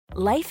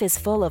Life is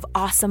full of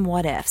awesome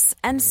what-ifs,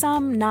 and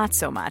some not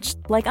so much,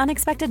 like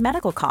unexpected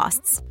medical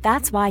costs.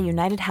 That's why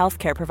United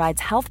Healthcare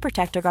provides Health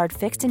Protector Guard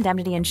fixed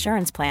indemnity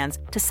insurance plans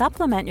to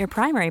supplement your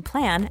primary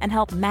plan and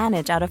help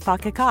manage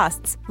out-of-pocket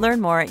costs.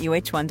 Learn more at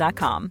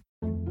uh1.com.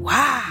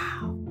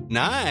 Wow.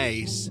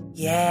 Nice.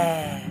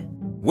 Yeah.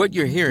 What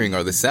you're hearing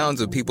are the sounds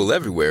of people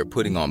everywhere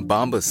putting on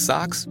Bombas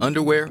socks,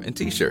 underwear, and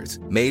T-shirts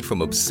made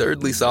from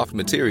absurdly soft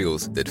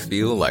materials that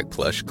feel like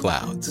plush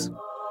clouds.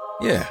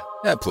 Yeah,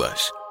 that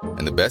plush.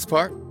 And the best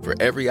part? For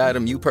every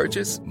item you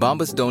purchase,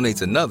 Bombas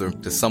donates another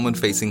to someone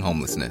facing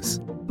homelessness.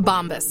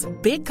 Bombas.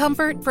 Big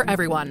comfort for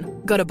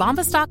everyone. Go to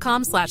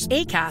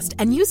bombas.com/ACAST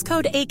and use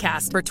code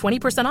ACAST for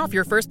 20% off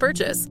your first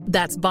purchase.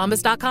 That's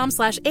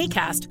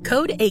bombas.com/ACAST.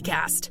 Code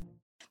ACAST.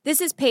 This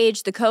is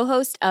Paige, the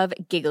co-host of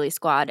Giggly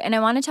Squad, and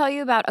I want to tell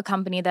you about a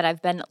company that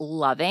I've been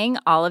loving,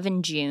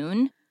 Olive &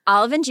 June.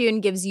 Olive &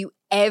 June gives you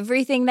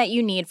everything that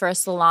you need for a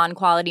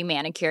salon-quality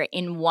manicure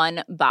in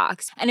one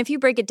box. And if you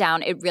break it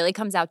down, it really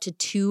comes out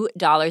to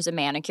 $2 a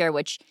manicure,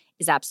 which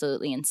is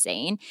absolutely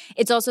insane.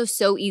 It's also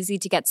so easy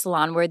to get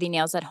salon-worthy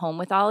nails at home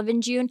with Olive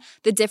 & June.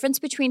 The difference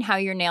between how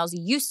your nails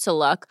used to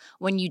look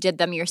when you did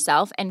them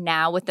yourself and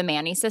now with the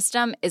Mani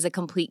system is a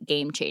complete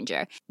game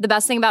changer. The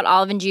best thing about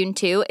Olive & June,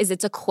 too, is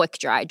it's a quick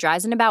dry.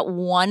 Dries in about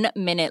 1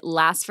 minute,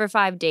 lasts for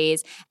 5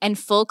 days, and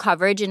full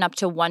coverage in up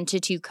to 1 to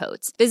 2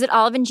 coats. Visit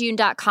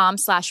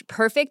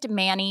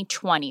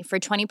oliveandjune.com/perfectmani20 for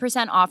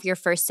 20% off your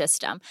first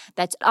system.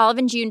 That's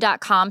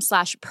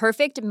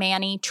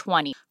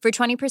oliveandjune.com/perfectmani20 for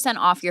 20%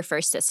 off your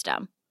first system.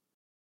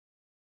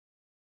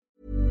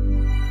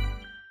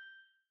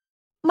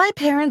 My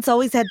parents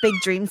always had big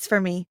dreams for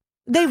me.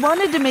 They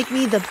wanted to make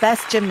me the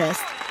best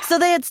gymnast, so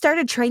they had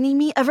started training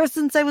me ever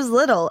since I was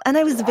little, and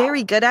I was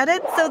very good at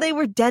it, so they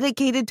were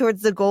dedicated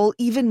towards the goal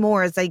even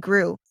more as I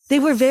grew. They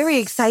were very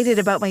excited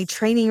about my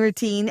training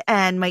routine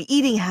and my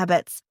eating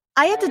habits.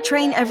 I had to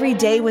train every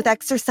day with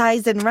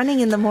exercise and running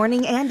in the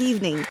morning and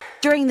evening.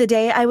 During the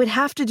day, I would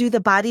have to do the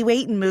body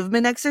weight and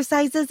movement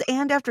exercises,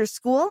 and after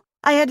school,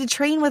 I had to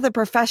train with a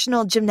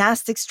professional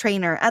gymnastics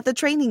trainer at the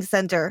training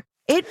center.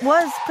 It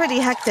was pretty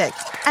hectic.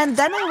 And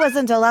then I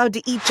wasn't allowed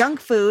to eat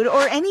junk food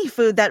or any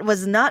food that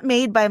was not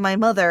made by my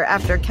mother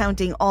after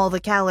counting all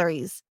the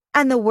calories.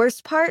 And the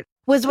worst part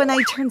was when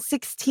I turned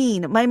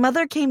 16, my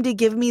mother came to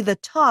give me the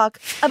talk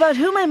about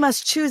whom I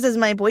must choose as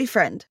my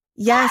boyfriend.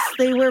 Yes,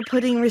 they were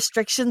putting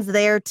restrictions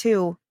there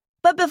too.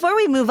 But before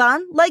we move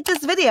on, like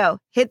this video,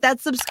 hit that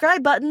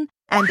subscribe button,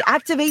 and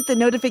activate the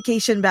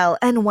notification bell,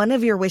 and one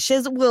of your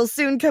wishes will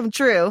soon come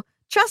true.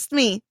 Trust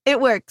me, it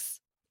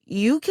works.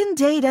 You can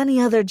date any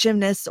other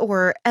gymnasts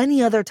or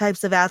any other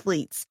types of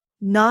athletes,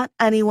 not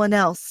anyone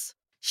else,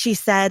 she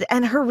said,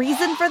 and her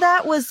reason for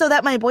that was so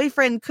that my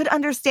boyfriend could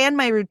understand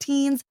my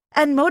routines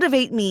and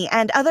motivate me,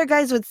 and other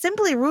guys would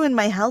simply ruin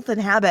my health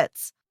and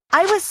habits.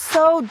 I was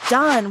so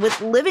done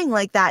with living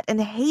like that and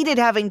hated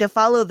having to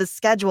follow the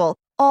schedule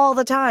all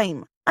the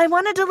time. I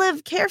wanted to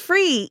live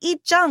carefree,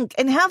 eat junk,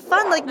 and have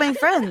fun like my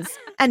friends.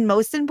 And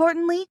most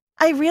importantly,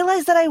 I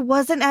realized that I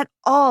wasn't at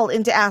all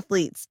into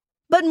athletes,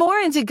 but more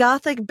into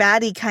gothic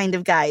baddie kind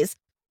of guys.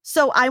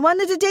 So I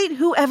wanted to date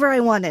whoever I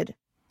wanted.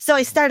 So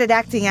I started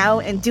acting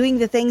out and doing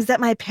the things that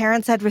my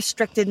parents had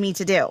restricted me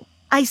to do.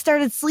 I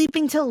started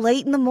sleeping till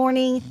late in the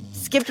morning,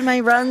 skipped my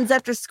runs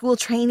after school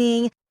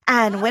training,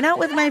 and went out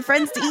with my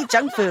friends to eat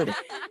junk food.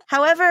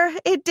 However,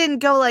 it didn't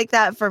go like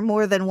that for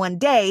more than one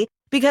day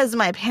because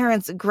my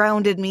parents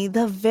grounded me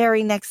the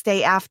very next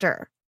day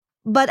after.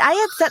 But I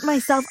had set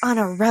myself on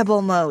a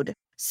rebel mode,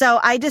 so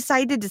I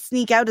decided to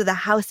sneak out of the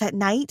house at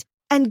night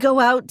and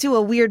go out to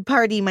a weird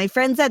party my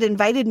friends had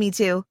invited me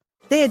to.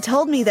 They had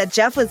told me that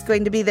Jeff was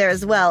going to be there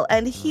as well,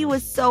 and he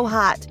was so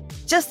hot.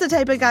 Just the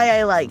type of guy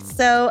I liked,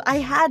 so I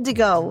had to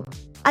go.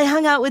 I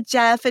hung out with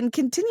Jeff and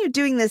continued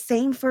doing the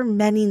same for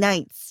many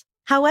nights.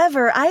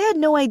 However, I had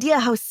no idea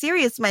how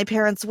serious my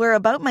parents were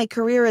about my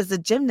career as a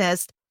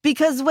gymnast,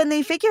 because when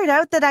they figured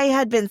out that I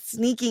had been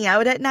sneaking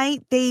out at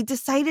night, they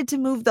decided to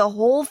move the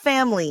whole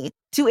family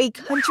to a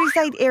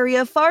countryside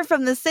area far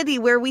from the city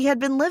where we had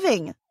been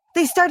living.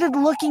 They started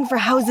looking for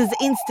houses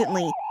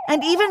instantly,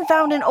 and even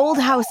found an old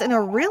house in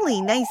a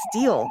really nice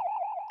deal.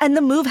 And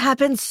the move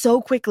happened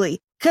so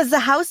quickly, because the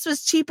house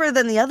was cheaper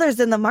than the others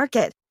in the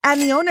market, and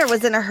the owner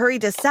was in a hurry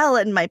to sell,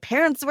 and my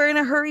parents were in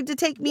a hurry to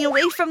take me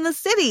away from the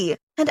city.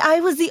 And I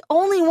was the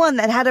only one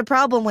that had a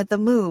problem with the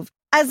move,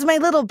 as my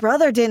little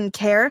brother didn't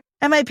care,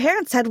 and my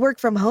parents had work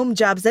from home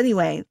jobs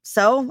anyway,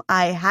 so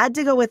I had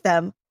to go with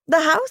them. The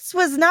house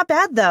was not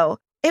bad though.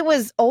 It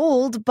was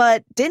old,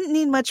 but didn't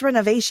need much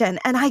renovation,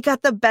 and I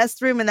got the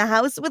best room in the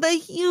house with a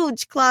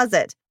huge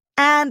closet.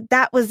 And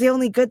that was the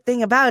only good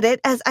thing about it,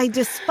 as I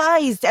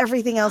despised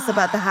everything else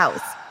about the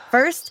house.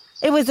 First,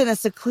 it was in a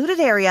secluded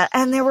area,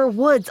 and there were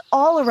woods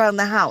all around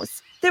the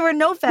house. There were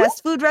no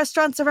fast food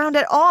restaurants around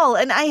at all,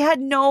 and I had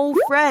no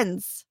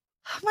friends.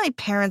 My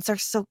parents are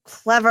so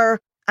clever,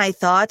 I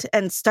thought,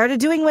 and started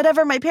doing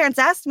whatever my parents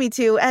asked me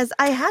to, as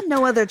I had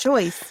no other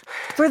choice.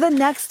 For the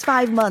next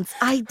 5 months,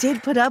 I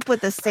did put up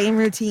with the same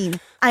routine.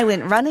 I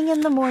went running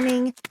in the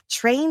morning,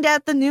 trained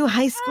at the new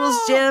high school's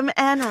gym,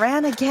 and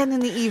ran again in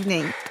the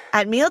evening.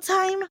 At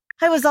mealtime,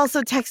 I was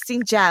also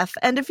texting Jeff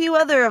and a few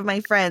other of my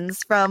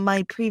friends from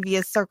my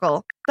previous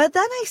circle. But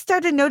then I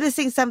started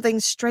noticing something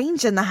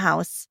strange in the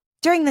house.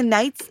 During the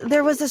nights,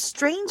 there was a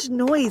strange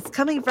noise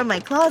coming from my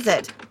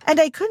closet, and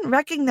I couldn't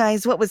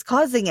recognize what was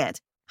causing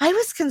it. I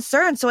was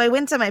concerned, so I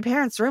went to my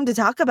parents' room to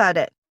talk about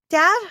it.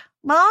 Dad,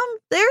 Mom,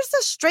 there's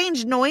a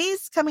strange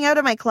noise coming out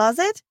of my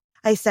closet,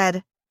 I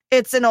said.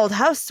 It's an old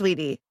house,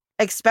 sweetie.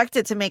 Expect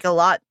it to make a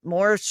lot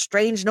more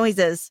strange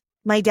noises,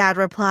 my dad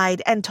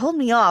replied and told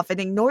me off and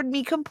ignored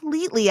me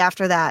completely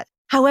after that.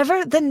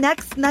 However, the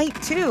next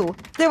night too,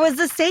 there was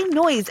the same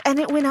noise and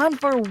it went on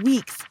for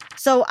weeks.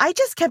 So I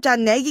just kept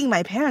on nagging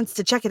my parents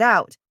to check it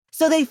out.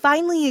 So they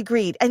finally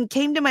agreed and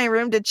came to my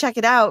room to check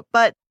it out.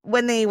 But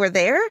when they were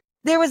there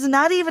was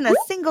not even a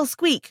single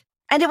squeak.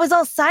 And it was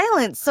all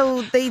silent,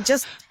 so they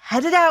just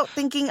headed out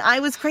thinking I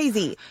was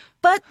crazy.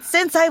 But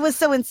since I was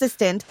so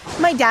insistent,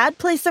 my dad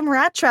placed some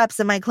rat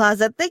traps in my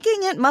closet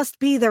thinking it must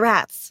be the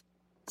rats.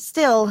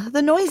 Still,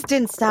 the noise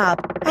didn't stop,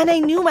 and I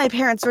knew my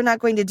parents were not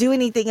going to do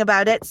anything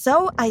about it,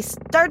 so I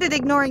started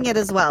ignoring it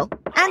as well.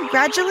 And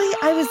gradually,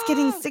 I was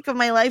getting sick of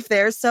my life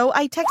there, so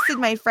I texted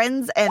my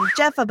friends and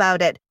Jeff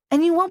about it.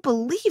 And you won't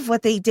believe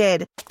what they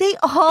did. They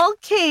all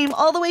came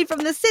all the way from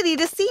the city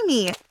to see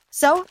me.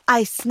 So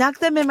I snuck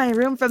them in my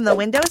room from the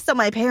window so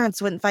my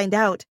parents wouldn't find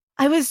out.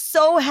 I was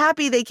so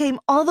happy they came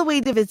all the way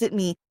to visit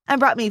me and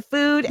brought me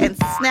food and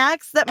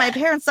snacks that my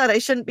parents thought I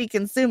shouldn't be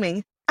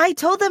consuming. I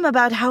told them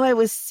about how I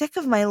was sick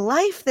of my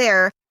life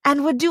there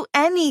and would do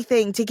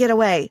anything to get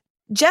away.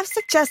 Jeff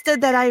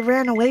suggested that I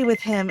ran away with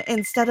him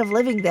instead of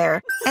living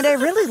there, and I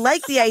really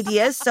liked the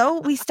idea, so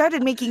we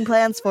started making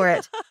plans for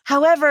it.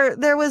 However,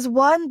 there was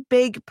one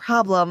big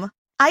problem.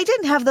 I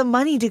didn't have the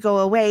money to go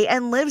away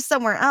and live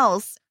somewhere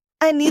else,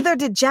 and neither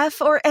did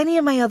Jeff or any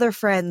of my other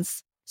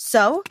friends.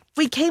 So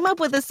we came up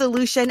with a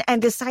solution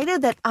and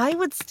decided that I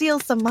would steal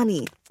some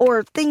money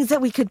or things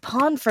that we could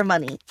pawn for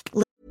money.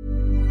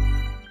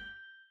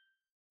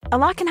 A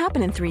lot can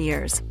happen in 3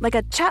 years, like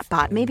a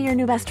chatbot may be your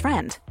new best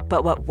friend.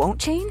 But what won't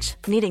change?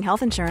 Needing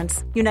health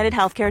insurance. United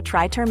Healthcare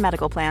Tri-Term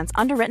Medical Plans,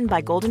 underwritten by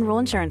Golden Rule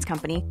Insurance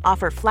Company,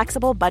 offer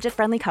flexible,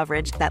 budget-friendly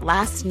coverage that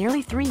lasts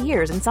nearly 3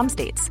 years in some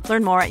states.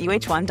 Learn more at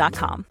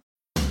uh1.com.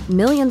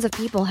 Millions of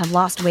people have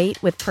lost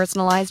weight with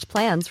personalized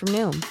plans from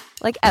Noom.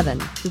 Like Evan,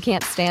 who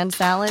can't stand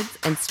salads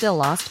and still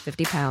lost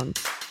 50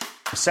 pounds.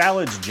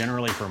 Salads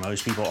generally for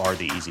most people are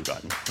the easy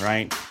button,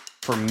 right?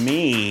 For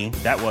me,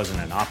 that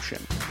wasn't an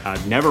option.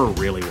 I never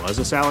really was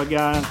a salad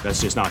guy.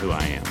 That's just not who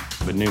I am.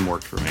 But Noom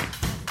worked for me.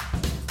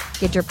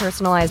 Get your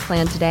personalized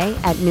plan today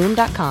at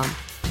Noom.com.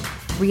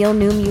 Real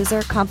Noom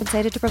user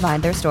compensated to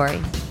provide their story.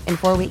 In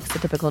 4 weeks, the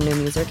typical Noom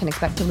user can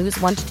expect to lose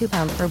 1 to 2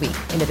 pounds per week.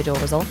 Individual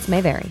results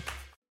may vary.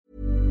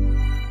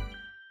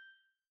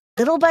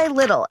 Little by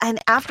little, and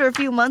after a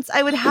few months,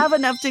 I would have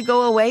enough to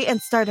go away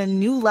and start a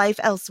new life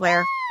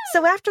elsewhere.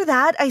 So after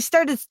that, I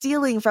started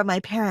stealing from my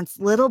parents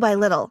little by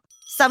little.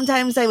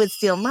 Sometimes I would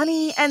steal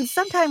money, and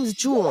sometimes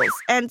jewels,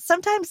 and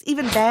sometimes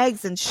even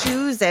bags and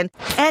shoes and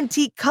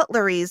antique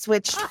cutleries,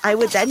 which I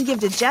would then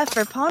give to Jeff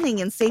for pawning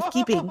and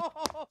safekeeping.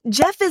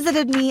 Jeff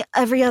visited me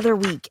every other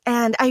week,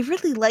 and I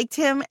really liked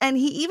him, and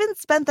he even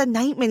spent the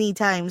night many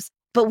times,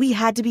 but we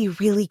had to be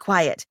really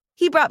quiet.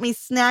 He brought me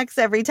snacks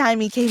every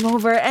time he came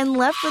over and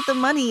left with the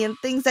money and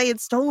things I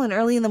had stolen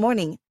early in the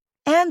morning.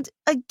 And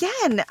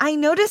again, I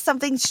noticed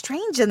something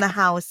strange in the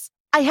house.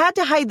 I had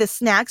to hide the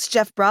snacks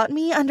Jeff brought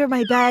me under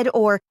my bed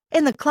or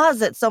in the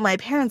closet so my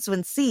parents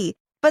wouldn't see,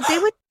 but they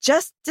would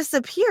just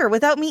disappear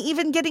without me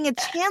even getting a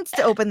chance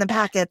to open the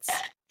packets.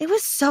 It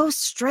was so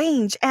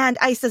strange, and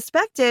I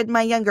suspected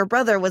my younger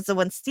brother was the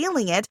one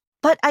stealing it,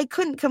 but I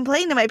couldn't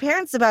complain to my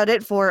parents about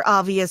it for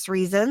obvious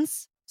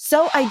reasons.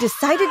 So I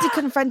decided to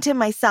confront him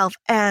myself,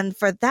 and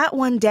for that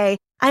one day,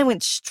 I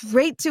went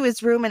straight to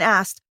his room and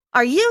asked,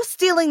 "Are you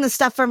stealing the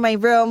stuff from my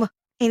room?"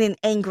 in an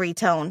angry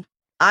tone.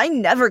 "I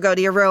never go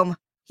to your room,"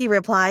 he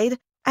replied,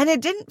 and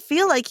it didn't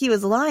feel like he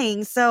was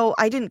lying, so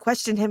I didn't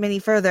question him any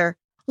further.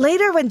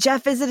 Later, when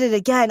Jeff visited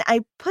again,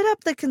 I put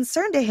up the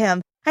concern to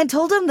him and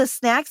told him the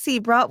snacks he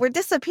brought were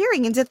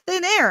disappearing into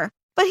thin air,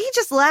 but he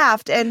just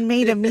laughed and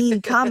made a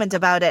mean comment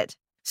about it.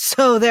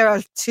 "So there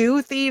are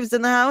 2 thieves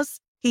in the house?"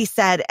 he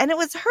said, and it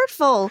was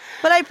hurtful,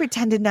 but I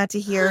pretended not to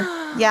hear.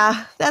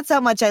 Yeah, that's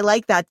how much I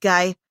like that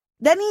guy.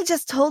 Then he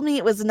just told me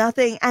it was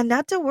nothing and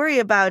not to worry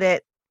about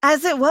it,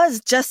 as it was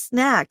just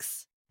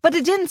snacks. But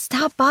it didn't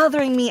stop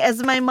bothering me,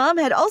 as my mom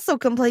had also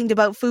complained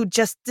about food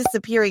just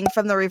disappearing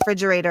from the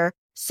refrigerator.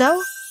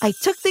 So I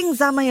took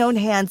things on my own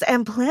hands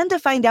and planned to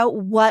find out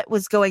what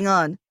was going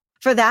on.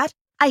 For that,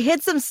 I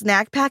hid some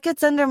snack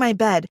packets under my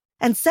bed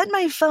and set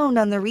my phone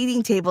on the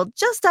reading table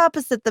just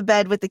opposite the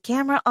bed with the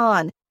camera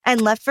on, and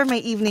left for my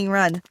evening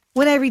run.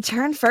 When I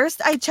returned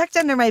first, I checked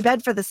under my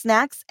bed for the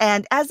snacks,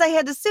 and as I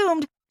had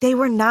assumed, they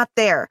were not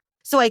there.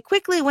 So I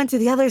quickly went to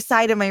the other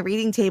side of my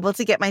reading table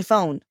to get my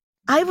phone.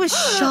 I was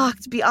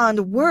shocked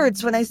beyond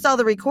words when I saw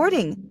the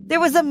recording.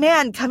 There was a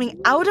man coming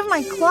out of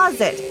my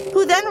closet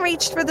who then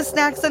reached for the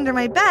snacks under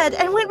my bed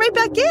and went right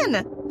back in.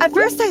 At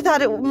first, I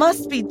thought it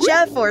must be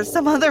Jeff or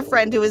some other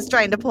friend who was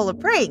trying to pull a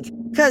prank,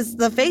 because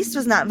the face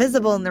was not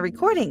visible in the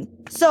recording.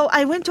 So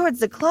I went towards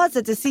the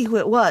closet to see who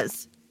it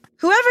was.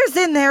 "Whoever's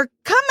in there,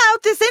 come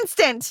out this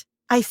instant,"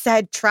 I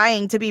said,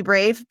 trying to be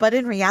brave, but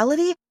in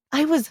reality,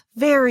 I was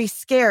very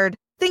scared,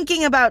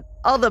 thinking about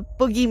all the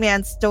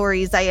boogeyman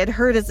stories I had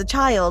heard as a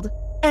child.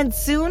 And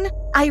soon,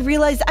 I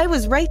realized I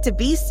was right to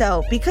be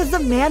so, because the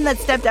man that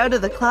stepped out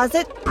of the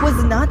closet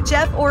was not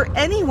Jeff or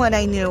anyone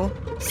I knew.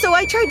 So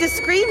I tried to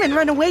scream and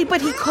run away, but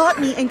he caught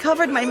me and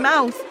covered my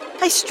mouth.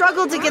 I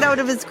struggled to get out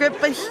of his grip,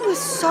 but he was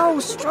so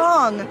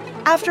strong.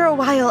 After a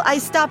while, I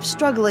stopped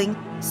struggling.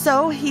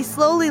 So he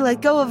slowly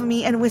let go of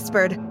me and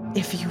whispered,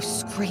 "If you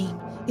scream,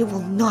 it will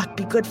not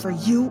be good for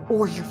you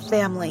or your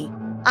family."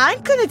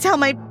 "I'm gonna tell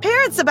my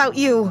parents about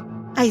you,"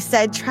 I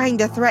said, trying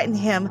to threaten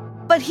him.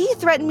 But he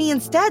threatened me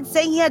instead,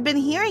 saying he had been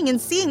hearing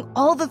and seeing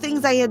all the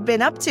things I had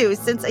been up to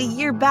since a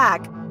year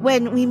back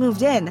when we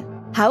moved in.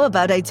 "How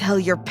about I tell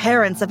your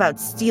parents about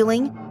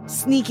stealing,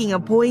 sneaking a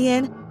boy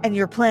in, and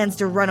your plans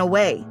to run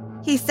away?"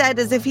 he said,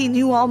 as if he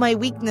knew all my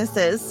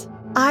weaknesses.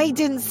 I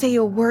didn't say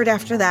a word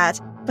after that,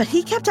 but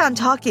he kept on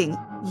talking.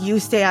 "You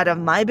stay out of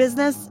my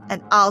business,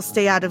 and I'll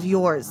stay out of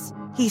yours,"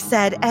 he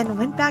said, and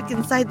went back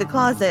inside the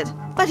closet.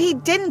 But he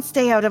didn't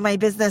stay out of my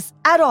business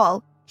at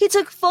all. He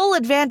took full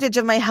advantage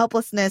of my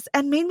helplessness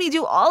and made me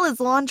do all his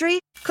laundry,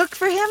 cook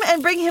for him,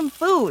 and bring him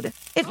food.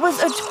 It was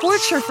a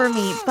torture for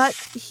me, but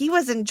he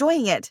was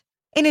enjoying it.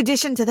 In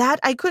addition to that,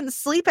 I couldn't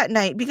sleep at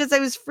night because I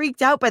was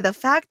freaked out by the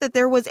fact that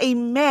there was a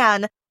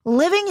man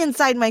living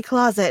inside my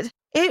closet.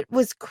 It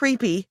was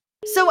creepy.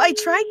 So I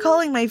tried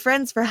calling my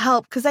friends for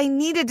help because I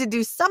needed to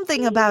do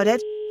something about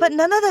it, but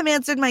none of them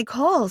answered my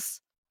calls.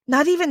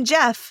 Not even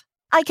Jeff.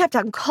 I kept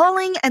on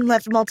calling and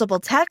left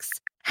multiple texts,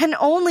 and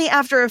only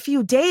after a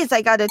few days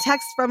I got a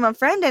text from a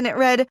friend and it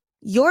read,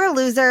 "You're a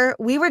loser.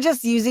 We were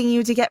just using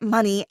you to get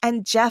money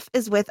and Jeff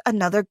is with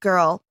another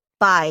girl.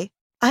 Bye."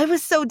 I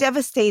was so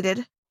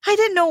devastated. I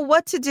didn't know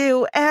what to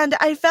do, and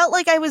I felt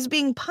like I was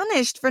being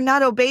punished for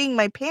not obeying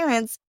my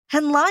parents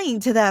and lying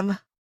to them.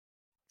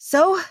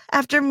 So,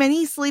 after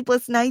many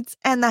sleepless nights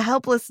and the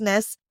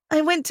helplessness,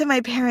 I went to my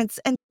parents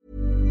and...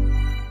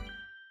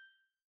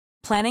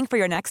 Planning for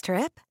your next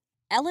trip?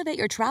 Elevate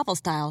your travel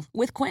style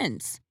with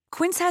Quince.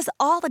 Quince has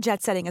all the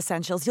jet-setting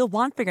essentials you'll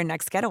want for your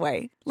next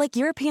getaway, like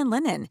European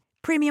linen,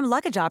 premium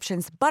luggage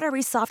options,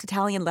 buttery soft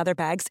Italian leather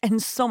bags,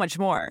 and so much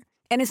more.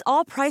 And is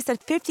all priced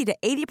at 50 to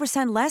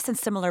 80% less than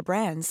similar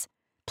brands.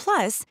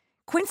 Plus,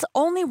 Quince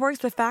only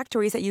works with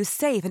factories that use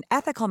safe and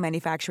ethical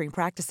manufacturing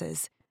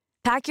practices.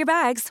 Pack your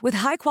bags with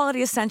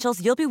high-quality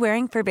essentials you'll be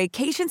wearing for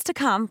vacations to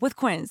come with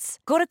Quince.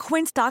 Go to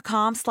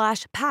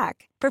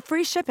quince.com/pack for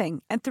free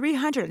shipping and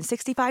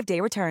 365-day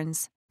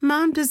returns.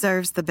 Mom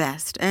deserves the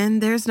best,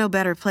 and there's no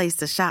better place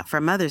to shop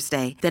for Mother's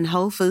Day than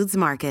Whole Foods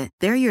Market.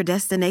 They're your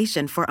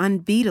destination for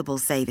unbeatable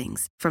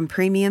savings, from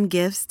premium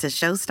gifts to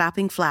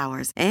show-stopping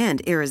flowers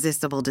and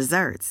irresistible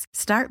desserts.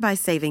 Start by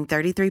saving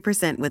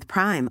 33% with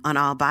Prime on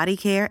all body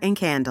care and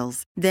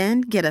candles.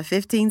 Then get a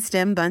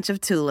 15-stem bunch of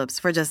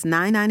tulips for just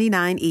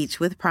 $9.99 each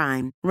with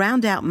Prime.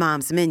 Round out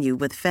Mom's menu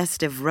with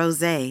festive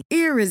rosé,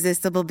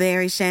 irresistible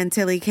berry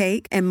chantilly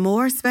cake, and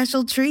more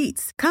special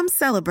treats. Come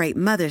celebrate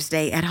Mother's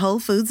Day at Whole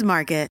Foods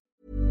Market.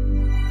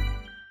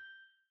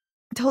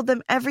 Told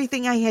them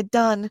everything I had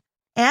done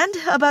and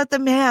about the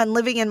man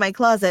living in my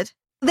closet.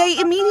 They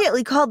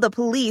immediately called the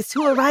police,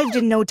 who arrived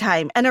in no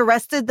time and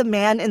arrested the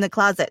man in the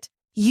closet.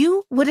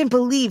 You wouldn't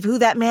believe who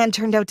that man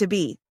turned out to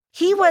be.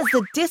 He was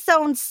the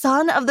disowned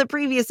son of the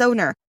previous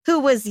owner, who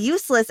was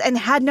useless and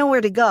had nowhere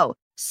to go,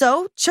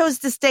 so chose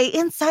to stay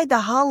inside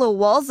the hollow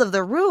walls of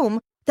the room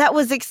that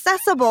was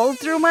accessible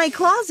through my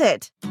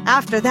closet.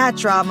 After that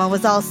drama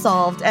was all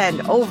solved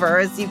and over,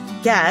 as you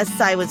guess,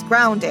 I was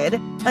grounded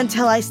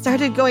until I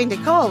started going to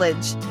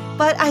college.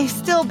 But I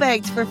still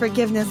begged for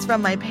forgiveness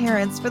from my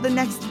parents for the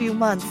next few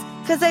months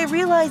because I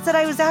realized that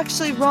I was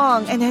actually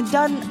wrong and had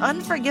done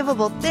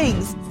unforgivable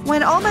things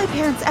when all my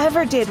parents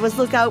ever did was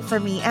look out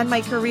for me and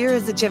my career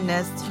as a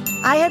gymnast.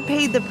 I had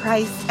paid the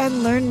price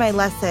and learned my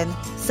lesson,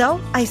 so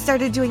I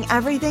started doing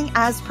everything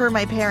as per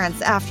my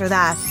parents after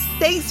that.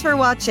 Thanks for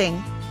watching.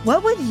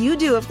 What would you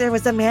do if there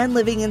was a man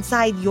living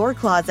inside your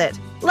closet?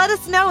 Let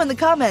us know in the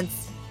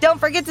comments. Don't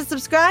forget to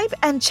subscribe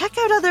and check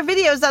out other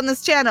videos on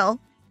this channel.